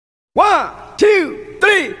1, 2,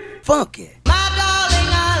 3, funk it. My darling,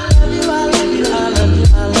 I love you, I love you, I love you,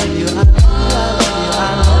 I love you, I love you, I love you,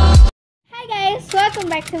 I love you. Hi guys! Welcome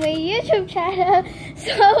back to my YouTube channel.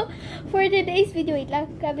 So, for today's video, wait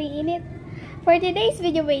lang. Grabing init. For today's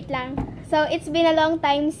video, wait lang. So, it's been a long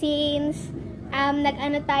time since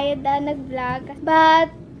nag-vlog.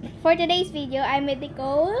 But, for today's video, I'm with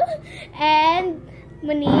Nicole and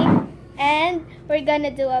Monique. And, we're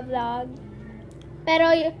gonna do a vlog.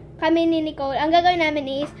 Pero, kami ni Nicole, ang gagawin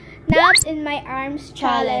namin is Naps in My Arms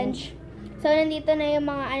Challenge. So, nandito na yung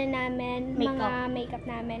mga namin, mga makeup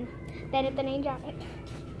namin. Then, ito na yung jacket.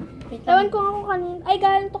 Tawan ko ako kanina. Ay,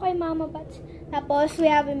 galing to kay Mama Bats. Tapos, we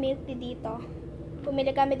have a milk tea dito.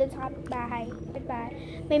 Pumili kami dun sa kapitbahay.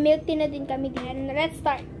 May milk tea na din kami din. Let's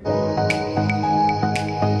start!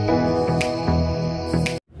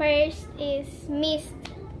 First is mist.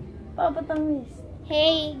 Paano ang mist?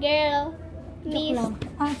 Hey, girl! Mist.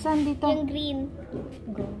 Saan dito? Yung green.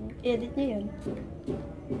 Go. Edit niyo yun.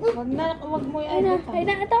 Wag mo i-edit. Ay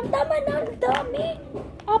na, tama na. Ang dami.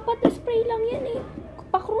 4 na spray lang yan eh.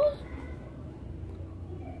 Pa-cross.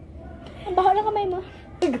 Ang baho ng kamay mo.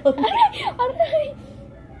 Aray!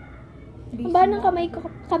 Ang baho ng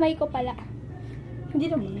kamay ko pala. Hindi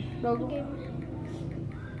naman. Okay.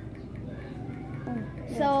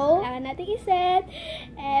 So, kailangan natin iset.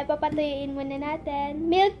 Papatuyuin muna natin.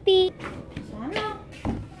 Milk tea. Sana.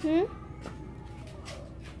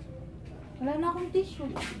 Wala na akong tissue.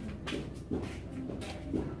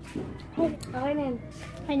 Okay na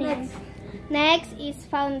yun. Next is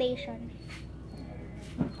foundation.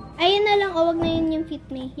 Ayun na lang. Wag na yun yung Fit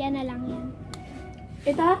Me. Yan na lang yan.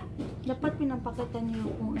 Ito? Dapat pinapakita niyo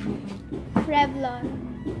kung ano. Revlon.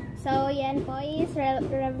 So, yan po is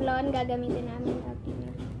Revlon. Gagamitin namin.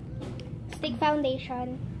 Stick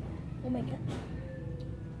foundation. Oh my God.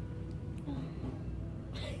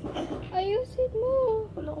 Ayusin mo.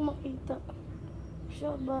 Wala akong makita.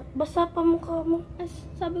 Siya ba? Basa pa mukha mo.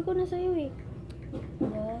 Sabi ko na sa'yo eh.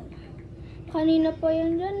 Yeah. Kanina pa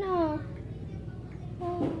yan dyan ah.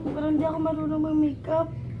 Oh, pero hindi ako marunong mag-makeup.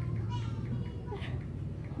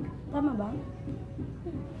 Tama ba?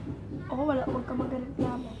 Oo, wala. Huwag ka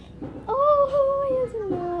mag-reklamo. Oh, ayusin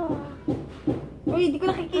mo. Uy, hindi ko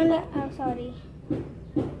nakikita. Sorry.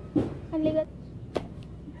 Ang ligat.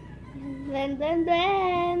 Blend.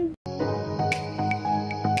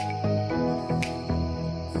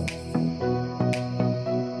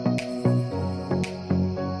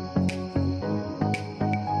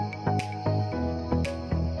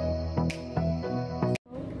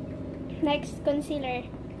 Next, concealer.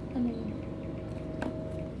 Ano yun?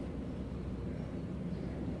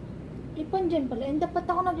 Ipon dyan pala. And dapat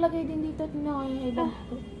ako naglagay din dito. Tingnan ko yung ibang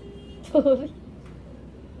ko. Sorry.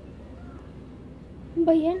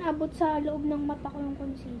 Ba yan? Abot sa loob ng mata ko yung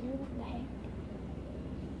concealer. What the heck?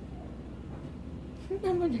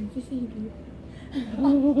 Tama dyan si Siri.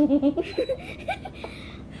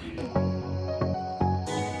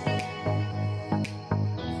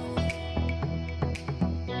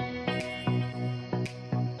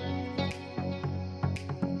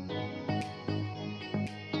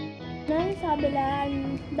 Nang sa kabilaan.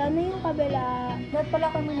 Down na yung kabila. Dapat pala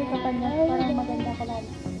kami nagkapan niya. Parang maganda ka lalo.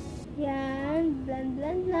 Yan.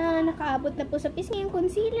 Blend na. Nakaabot na po sa pisngi yung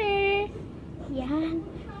concealer. Yan.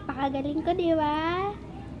 Pakagaling ko, di ba?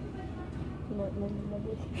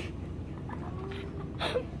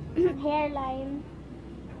 Hairline.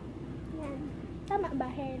 Yan. Tama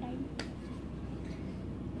ba? Hairline.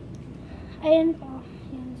 Ayan po.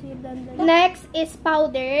 Yan. Si blend. Next is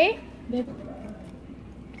powder.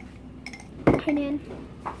 Ano yan?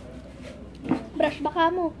 Brush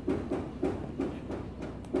baka mo.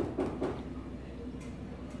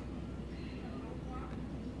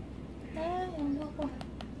 Ay, ano ko.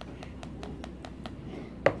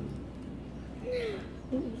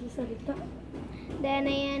 Yung isasalita. Then,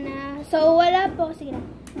 ayan na. So, wala po. Sige na.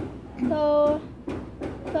 So,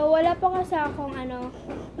 wala po kasi akong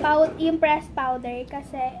yung pressed powder.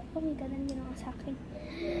 Kasi, oh my God, nandiyan ako sa akin.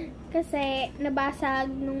 Kasi,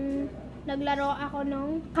 nabasag nung naglaro ako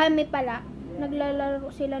kami pala.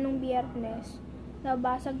 Naglalaro sila nung Biyernes.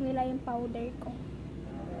 Nabasag nila yung powder ko.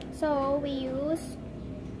 So, we use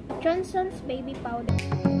Johnson's baby powder.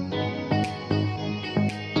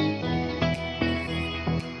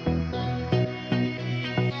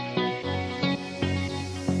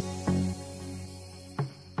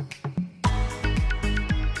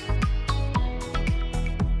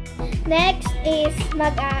 Next is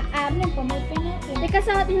Ano pa? May pina. Hindi kasi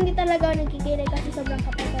hindi talaga ako nagkikilay kasi sobrang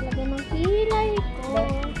kapal talaga ng kilay ko.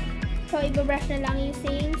 So, i-brush na lang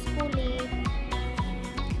using spoolie.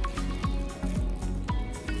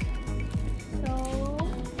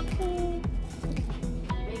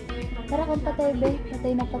 Tara kung patay, be.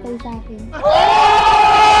 Patay na patay sa akin.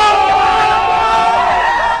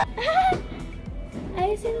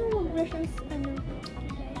 Ayusin mo mag-brush ang ano.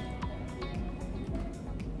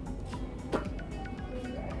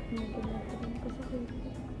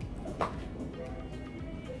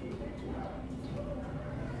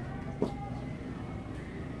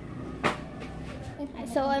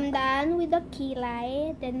 So, I'm done with the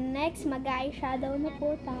kilay. Then next, mag-eyeshadow na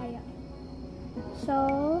po tayo. So,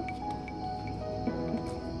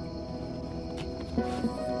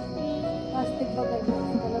 Plastic ba kayo?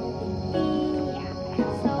 yeah.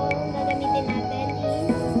 So, gagamitin natin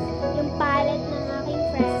is yung palette ng aking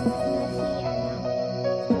friend na si ano.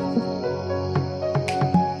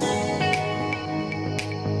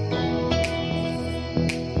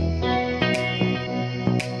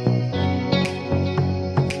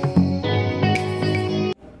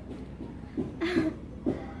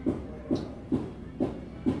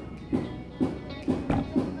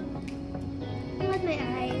 Look at my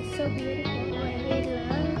eyes, so beautiful. I really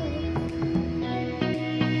love it.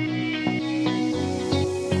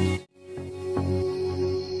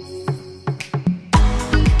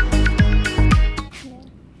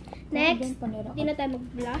 Next, di na tayo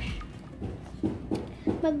mag-blush.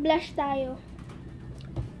 Mag-blush tayo.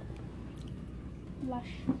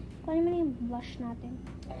 Blush. Kunin mo na yung blush natin.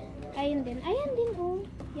 Ayun din. Ayan din, oh.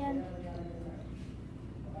 Yan.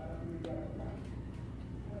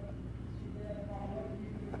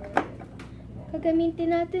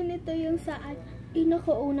 Gagamitin natin ito yung sa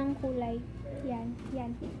pinakaunang kulay. Yan.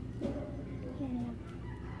 Yan. Yan lang.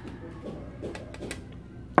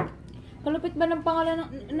 Kalupit ba ng pangalan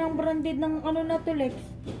ng branded ng ano na to, Lex?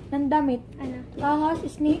 Ng damit? Ano? Ahas,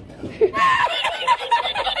 snake? Ah,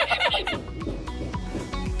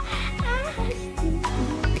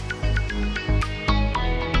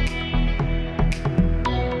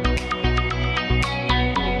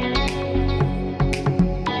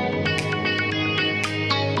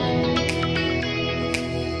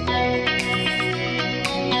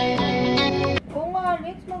 Oo nga,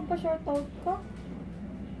 Lex, magpa-shortout ka.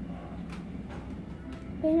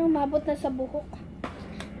 pero mabot na sa buhok.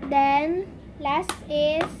 Then, last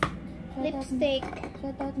is lipstick.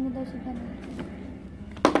 Shortout mo daw si Vanessa.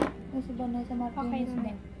 Si Vanessa Martinez Okay na.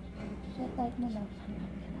 naman. Shortout mo daw.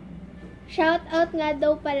 Shout out nga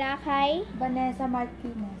daw pala kay Vanessa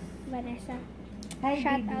Martinez. Vanessa. Hi,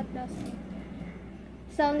 Shout baby. out daw sa'yo.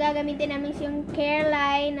 So, ang gagamitin namin is yung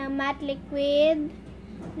Careline na matte liquid.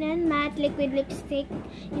 Yan, matte liquid lipstick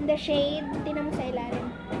in the shade. Tingnan mo sa ilalim.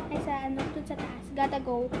 Ay, sa ano, dun sa taas. Gotta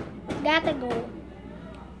go. Gotta go.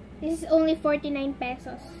 This is only 49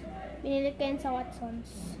 pesos. Binili ko yan sa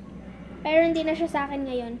Watsons. Pero hindi na siya sa akin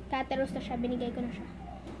ngayon. Cateros na siya. Binigay ko na siya.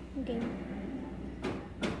 Okay.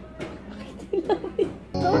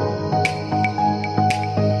 Go.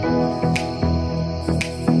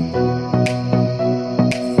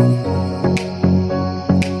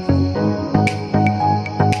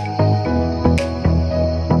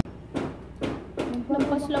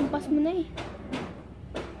 Lampas mo na eh.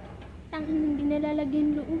 Tangin, hindi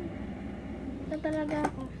nalalagyan loob. Ito talaga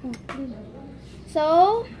ako. So,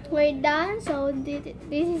 we're done. So, this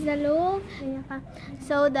is the look.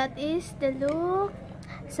 So, that is the look.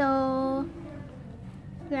 So,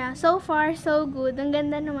 yeah, so far, so good. Ang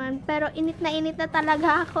ganda naman. Pero, init na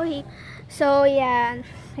talaga ako eh. So, yan.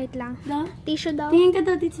 Wait lang. Tissue daw. Tingin ka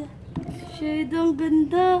daw dito. Shade, ang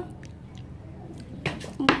ganda.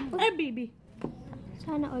 Ay, baby.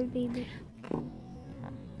 Sana all, baby.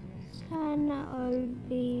 Sana all,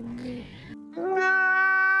 baby.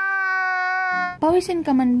 Pawisin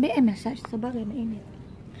ka man, be. Massage sa bagay na init.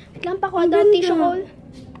 Wait lang pa ko daw tissue roll.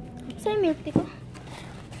 Saan yung milk tea ko?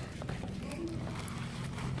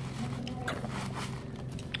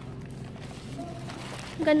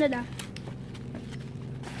 Ganda daw.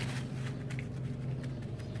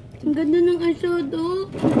 Ang ganda ng eyeshadow.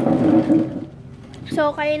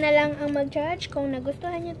 So, kayo na lang ang mag-judge kung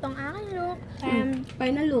nagustuhan nyo tong aking look.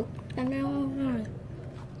 Final look. Tanggalin.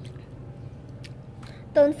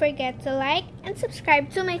 Don't forget to like and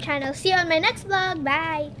subscribe to my channel. See you on my next vlog.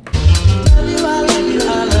 Bye! I love you, I love you,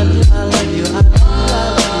 I love you, I love you, I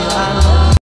love you, I love you.